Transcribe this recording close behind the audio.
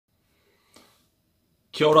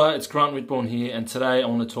Kia ora, it's Grant Whitbourne here, and today I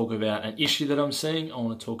want to talk about an issue that I'm seeing. I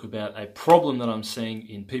want to talk about a problem that I'm seeing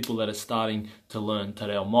in people that are starting to learn Te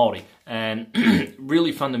Reo Māori, and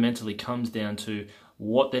really fundamentally comes down to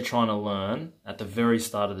what they're trying to learn at the very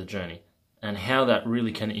start of the journey and how that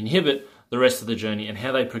really can inhibit the rest of the journey and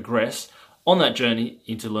how they progress on that journey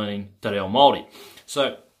into learning Te Reo Māori.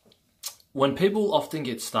 So when people often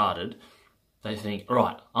get started, they think,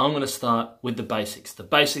 right, I'm going to start with the basics. The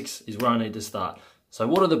basics is where I need to start. So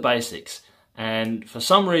what are the basics? And for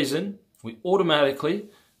some reason, we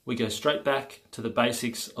go straight back to the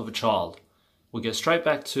basics of a child. We go straight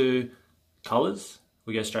back to colours,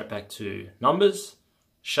 we go straight back to numbers,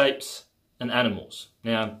 shapes, and animals.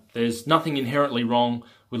 Now, there's nothing inherently wrong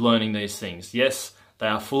with learning these things. Yes, they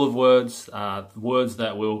are full of words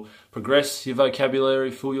that will progress your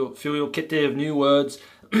vocabulary, fill your kete of new words,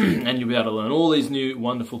 and you'll be able to learn all these new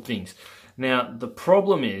wonderful things. Now, the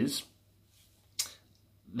problem is,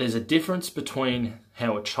 there's a difference between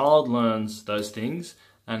how a child learns those things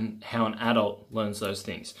and how an adult learns those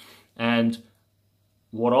things. And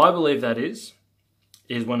what I believe that is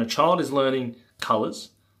when a child is learning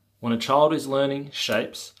colours, when a child is learning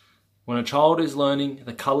shapes, when a child is learning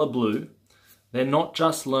the colour blue, they're not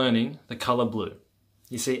just learning the colour blue.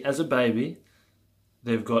 You see, as a baby,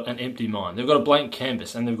 they've got an empty mind. They've got a blank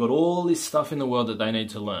canvas and they've got all this stuff in the world that they need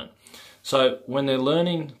to learn. So when they're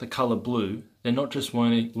learning the colour blue, they're not just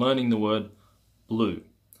learning the word blue.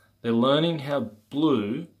 They're learning how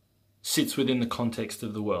blue sits within the context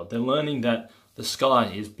of the world. They're learning that the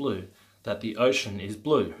sky is blue, that the ocean is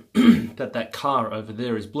blue, that car over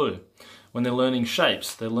there is blue. When they're learning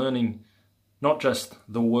shapes, they're learning not just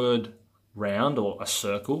the word round or a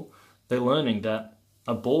circle, they're learning that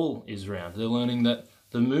a ball is round. They're learning that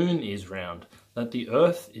the moon is round, that the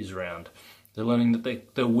earth is round. They're learning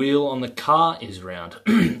that the wheel on the car is round.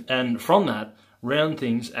 And from that, round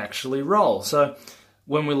things actually roll. So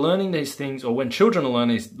when we're learning these things, or when children are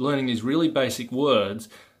learning these really basic words,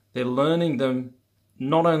 they're learning them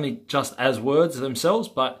not only just as words themselves,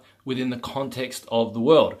 but within the context of the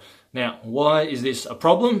world. Now, why is this a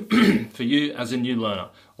problem for you as a new learner,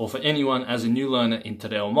 or for anyone as a new learner in Te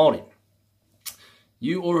Reo Māori?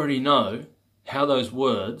 You already know how those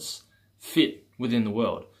words fit within the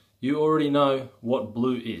world. You already know what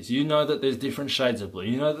blue is. You know that there's different shades of blue.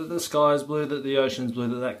 You know that the sky is blue, that the ocean's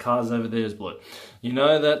blue, that car's over there is blue. You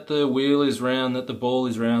know that the wheel is round, that the ball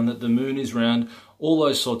is round, that the moon is round, all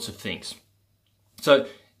those sorts of things. So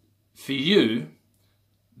for you,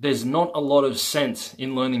 there's not a lot of sense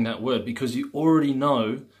in learning that word because you already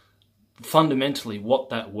know fundamentally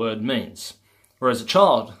what that word means. Whereas a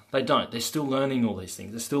child, they don't. They're still learning all these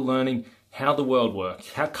things. They're still learning how the world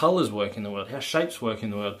works, how colours work in the world, how shapes work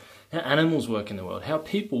in the world, how animals work in the world, how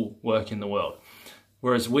people work in the world.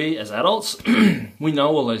 Whereas we as adults, we know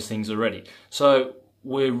all those things already. So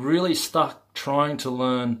we're really stuck trying to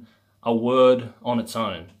learn a word on its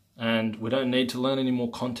own, and we don't need to learn any more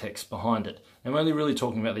context behind it. I'm only really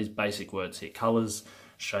talking about these basic words here: colours,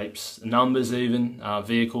 shapes, numbers even,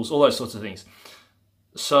 vehicles, all those sorts of things.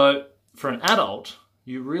 So for an adult,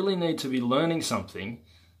 you really need to be learning something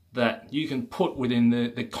that you can put within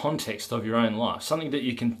the context of your own life, something that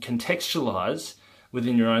you can contextualize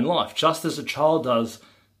within your own life, just as a child does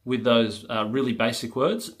with those really basic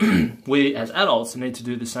words. We as adults need to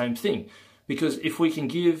do the same thing, because if we can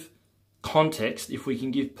give context, if we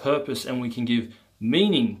can give purpose, and we can give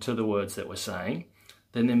meaning to the words that we're saying,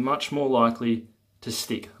 then they're much more likely to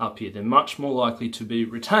stick up here. They're much more likely to be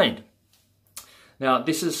retained. Now,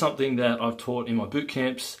 this is something that I've taught in my boot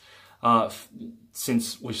camps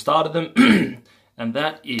since we started them, and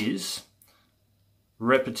that is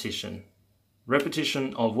repetition.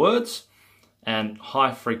 Repetition of words and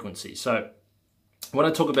high frequency. So when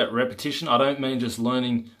I talk about repetition, I don't mean just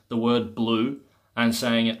learning the word blue and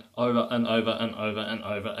saying it over and over and over and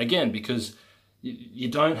over again, because you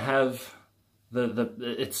don't have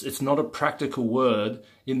it's not a practical word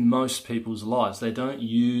in most people's lives. They don't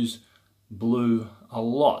use blue a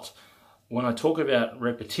lot. When I talk about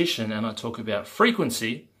repetition and I talk about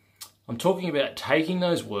frequency, I'm talking about taking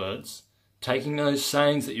those words, taking those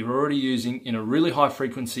sayings that you're already using in a really high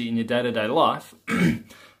frequency in your day-to-day life,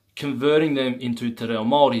 converting them into Te Reo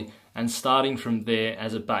Māori and starting from there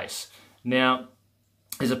as a base. Now,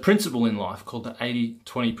 there's a principle in life called the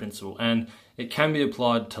 80-20 principle, and it can be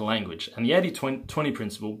applied to language. And the 80-20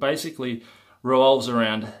 principle basically revolves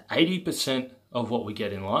around 80% of what we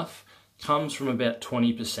get in life comes from about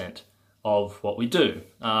 20% of what we do.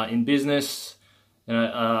 In business,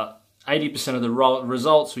 80% of the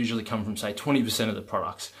results usually come from, say, 20% of the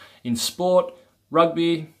products. In sport,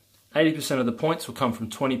 rugby, 80% of the points will come from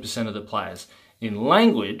 20% of the players. In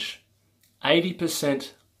language,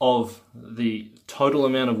 80% of the total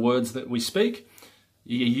amount of words that we speak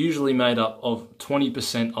are usually made up of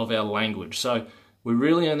 20% of our language. So we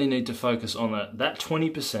really only need to focus on that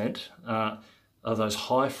 20% of those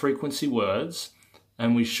high frequency words,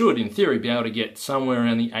 and we should, in theory, be able to get somewhere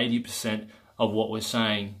around the 80% of what we're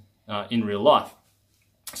saying in real life.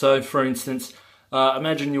 So for instance,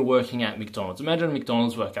 imagine you're working at McDonald's. Imagine a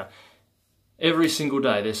McDonald's worker. Every single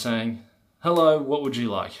day they're saying, hello, what would you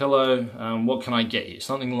like? Hello, what can I get you?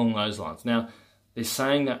 Something along those lines. Now, they're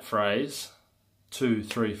saying that phrase 200,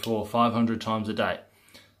 300, 400, 500 times a day.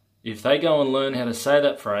 If they go and learn how to say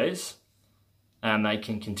that phrase, and they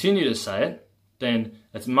can continue to say it, then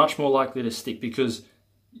it's much more likely to stick because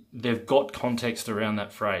they've got context around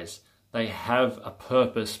that phrase. They have a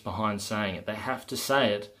purpose behind saying it. They have to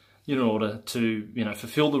say it in order to,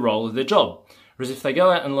 fulfill the role of their job. Whereas if they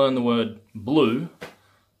go out and learn the word blue,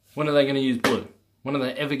 when are they going to use blue? When are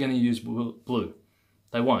they ever going to use blue?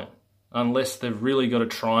 They won't, unless they've really got to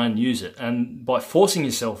try and use it. And by forcing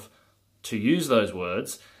yourself to use those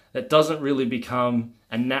words, it doesn't really become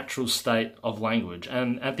a natural state of language.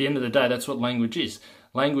 And at the end of the day, that's what language is.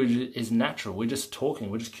 Language is natural. We're just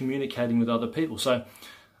talking. We're just communicating with other people. So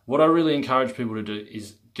what I really encourage people to do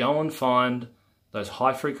is go and find those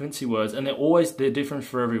high frequency words, and they're different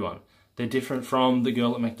for everyone. They're different from the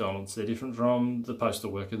girl at McDonald's. They're different from the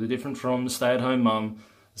postal worker. They're different from the stay-at-home mum,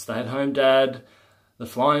 the stay-at-home dad, the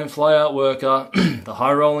fly-in, fly-out worker, the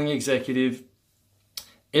high-rolling executive.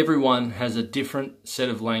 Everyone has a different set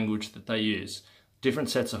of language that they use. Different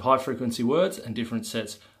sets of high-frequency words and different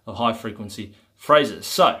sets of high-frequency phrases.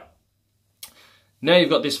 So, now you've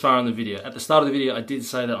got this far in the video. At the start of the video, I did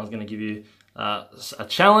say that I was going to give you a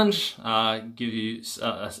challenge, give you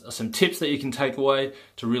some tips that you can take away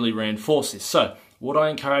to really reinforce this. So, what I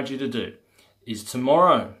encourage you to do is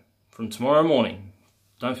from tomorrow morning,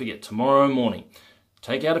 don't forget, tomorrow morning,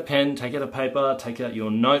 take out a pen, take out a paper, take out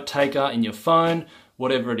your note taker in your phone,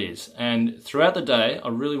 whatever it is. And throughout the day, I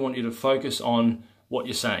really want you to focus on what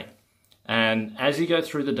you're saying. And as you go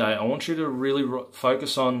through the day, I want you to really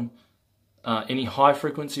focus on any high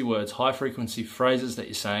frequency words, high frequency phrases that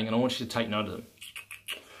you're saying, and I want you to take note of them.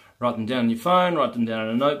 Write them down on your phone, write them down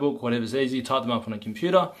in a notebook, whatever's easy, type them up on a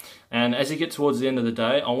computer. And as you get towards the end of the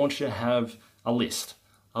day, I want you to have a list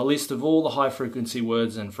of all the high frequency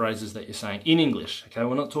words and phrases that you're saying in English. Okay,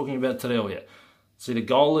 we're not talking about Te Reo yet. See, the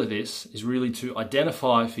goal of this is really to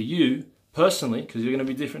identify for you personally, because you're going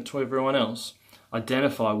to be different to everyone else,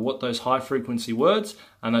 identify what those high frequency words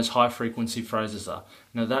and those high frequency phrases are.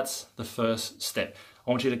 Now that's the first step. I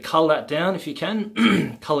want you to cull that down if you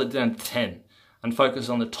can, cull it down to 10 and focus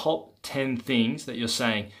on the top 10 things that you're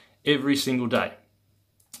saying every single day.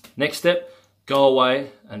 Next step, go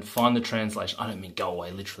away and find the translation. I don't mean go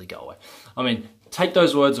away, literally go away. I mean, take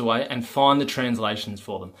those words away and find the translations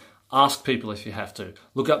for them. Ask people if you have to.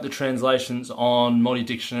 Look up the translations on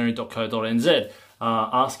maoridictionary.co.nz.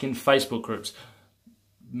 Ask in Facebook groups.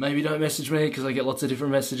 Maybe don't message me because I get lots of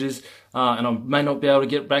different messages and I may not be able to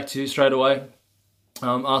get back to you straight away.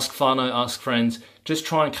 Ask whānau, ask friends. Just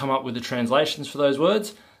try and come up with the translations for those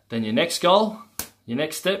words. Then your next goal, your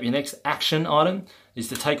next step, your next action item is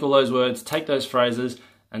to take all those words, take those phrases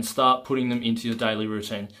and start putting them into your daily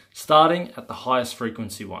routine, starting at the highest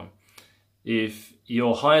frequency one. If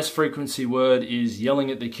your highest frequency word is yelling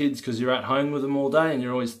at the kids because you're at home with them all day and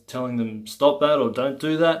you're always telling them stop that or don't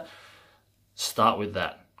do that, start with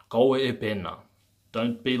that. Koe e pena.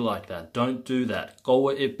 Don't be like that. Don't do that.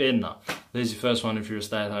 Koe e pena. There's your first one if you're a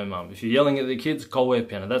stay-at-home mum. If you're yelling at the kids, koe e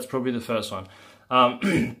pena. That's probably the first one.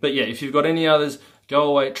 But yeah, if you've got any others, go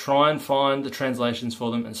away, try and find the translations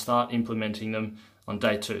for them and start implementing them on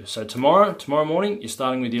day 2. So tomorrow morning, you're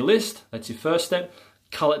starting with your list. That's your first step.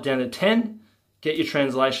 Cull it down to 10. Get your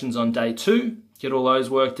translations on day 2. Get all those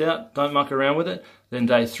worked out. Don't muck around with it. Then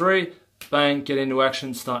day 3, bang, get into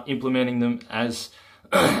action. Start implementing them as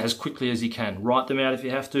quickly as you can. Write them out if you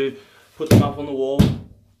have to. Put them up on the wall.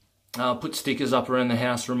 Put stickers up around the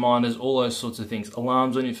house, reminders, all those sorts of things.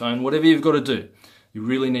 Alarms on your phone, whatever you've got to do. You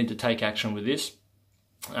really need to take action with this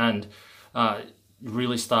and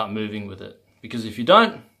really start moving with it. Because if you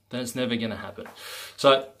don't, then it's never going to happen.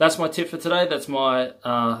 So that's my tip for today. That's my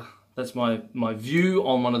view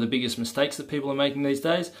on one of the biggest mistakes that people are making these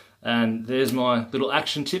days. And there's my little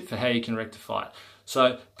action tip for how you can rectify it.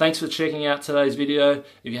 So thanks for checking out today's video.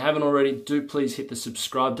 If you haven't already, do please hit the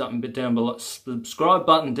subscribe button down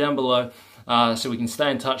below, so we can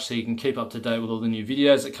stay in touch, so you can keep up to date with all the new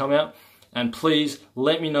videos that come out. And please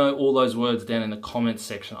let me know all those words down in the comments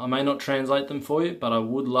section. I may not translate them for you, but I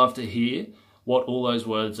would love to hear what all those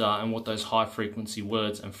words are and what those high frequency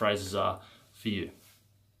words and phrases are for you.